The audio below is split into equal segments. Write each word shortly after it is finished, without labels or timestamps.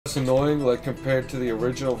It's annoying, like compared to the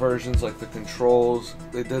original versions, like the controls.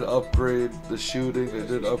 They did upgrade the shooting. They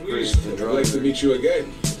did upgrade the driving. I'd like to meet you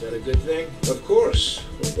again. Is that a good thing? Of course.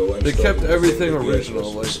 They kept everything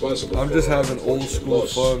original. Like I'm just having old school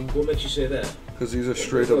fun. What makes you say that? Because these are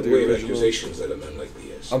straight up the original.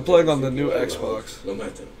 I'm playing on the new Xbox. No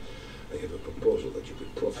matter. I have a proposal that you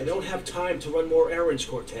could profit. I don't have time to run more errands,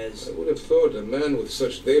 Cortez. I would have thought a man with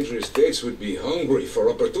such dangerous dates would be hungry for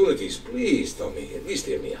opportunities. Please, Tommy, at least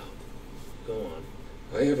hear me out. Go on.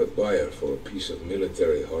 I have a buyer for a piece of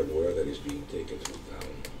military hardware that is being taken through town.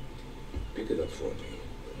 Pick it up for me.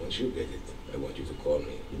 Once you get it, I want you to call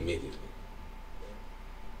me immediately.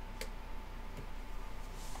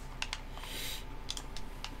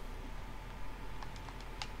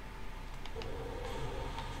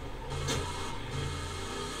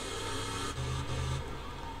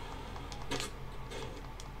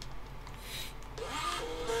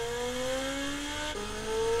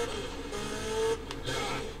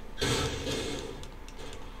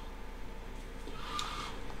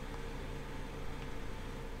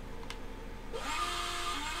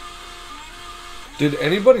 Did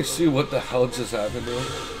anybody see what the hell just happened to him?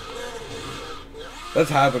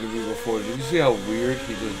 That's happened to me before. Did you see how weird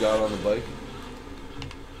he just got on the bike?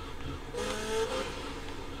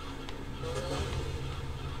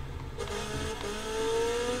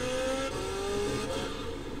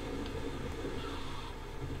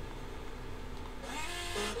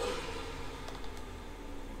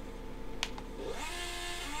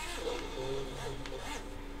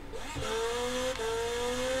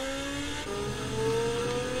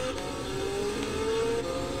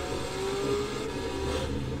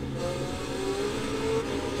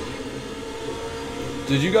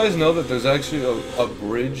 Did you guys know that there's actually a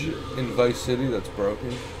bridge in Vice City that's broken?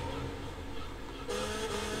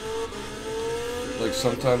 Like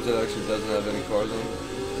sometimes it actually doesn't have any cars on it.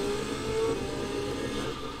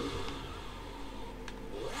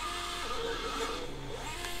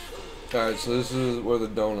 Alright, so this is where the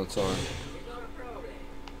donuts are.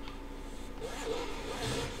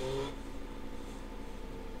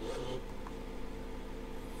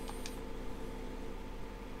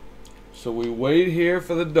 So we wait here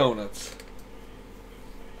for the donuts.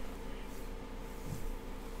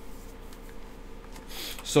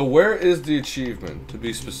 So where is the achievement, to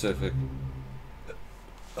be specific?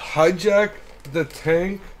 Hijack the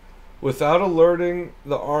tank without alerting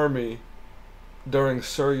the army during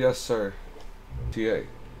Sir Yes Sir TA.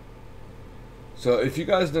 So if you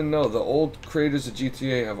guys didn't know, the old creators of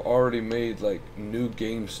GTA have already made like new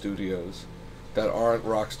game studios that aren't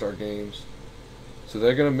Rockstar Games. So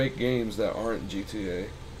they're gonna make games that aren't GTA,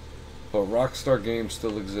 but Rockstar Games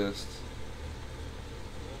still exists.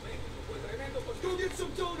 Let's go get some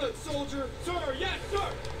donuts, soldier! Sir, yes, sir!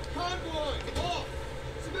 Convoy, off!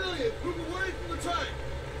 Civilian, move away from the tank!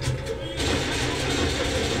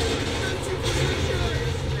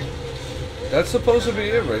 That's supposed to be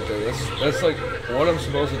it right there. That's like what I'm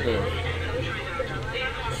supposed to do.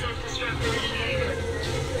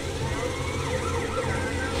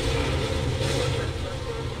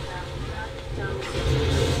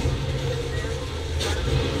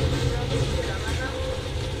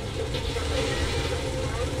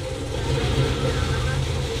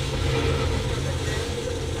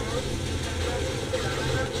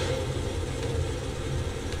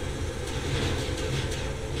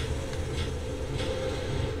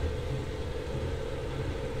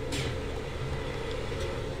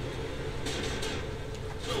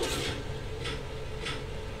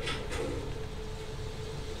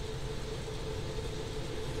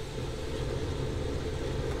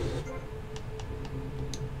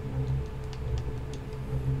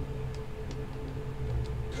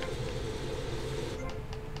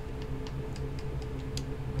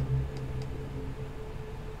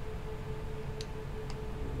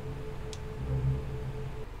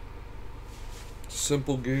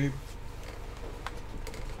 Simple game.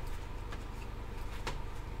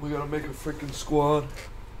 We gotta make a freaking squad.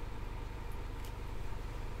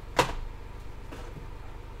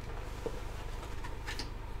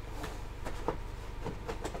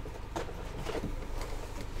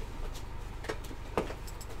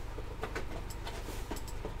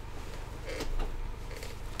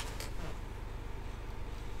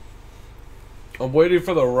 I'm waiting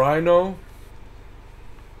for the rhino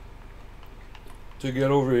to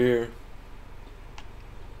get over here.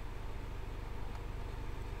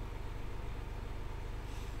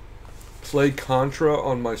 Play Contra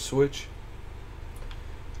on my Switch.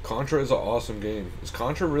 Contra is an awesome game. Is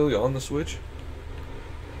Contra really on the Switch?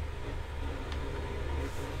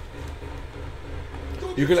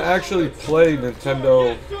 You can actually play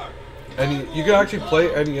Nintendo. You can actually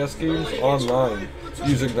play NES games online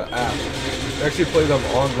using the app. You actually play them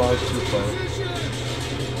online to play.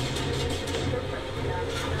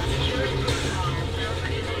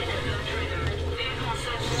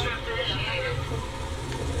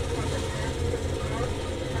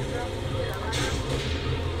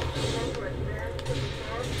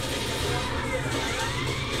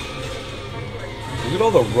 Look at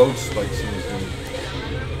all the road spikes in this game.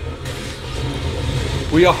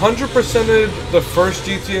 We 100%ed the first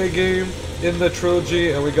GTA game in the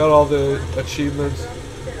trilogy, and we got all the achievements.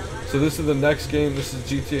 So this is the next game. This is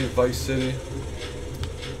GTA Vice City.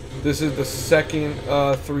 This is the second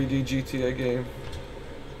 3D GTA game.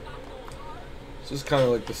 This is kind of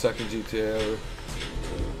like the second GTA ever.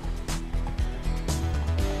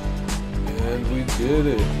 And we did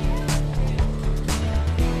it.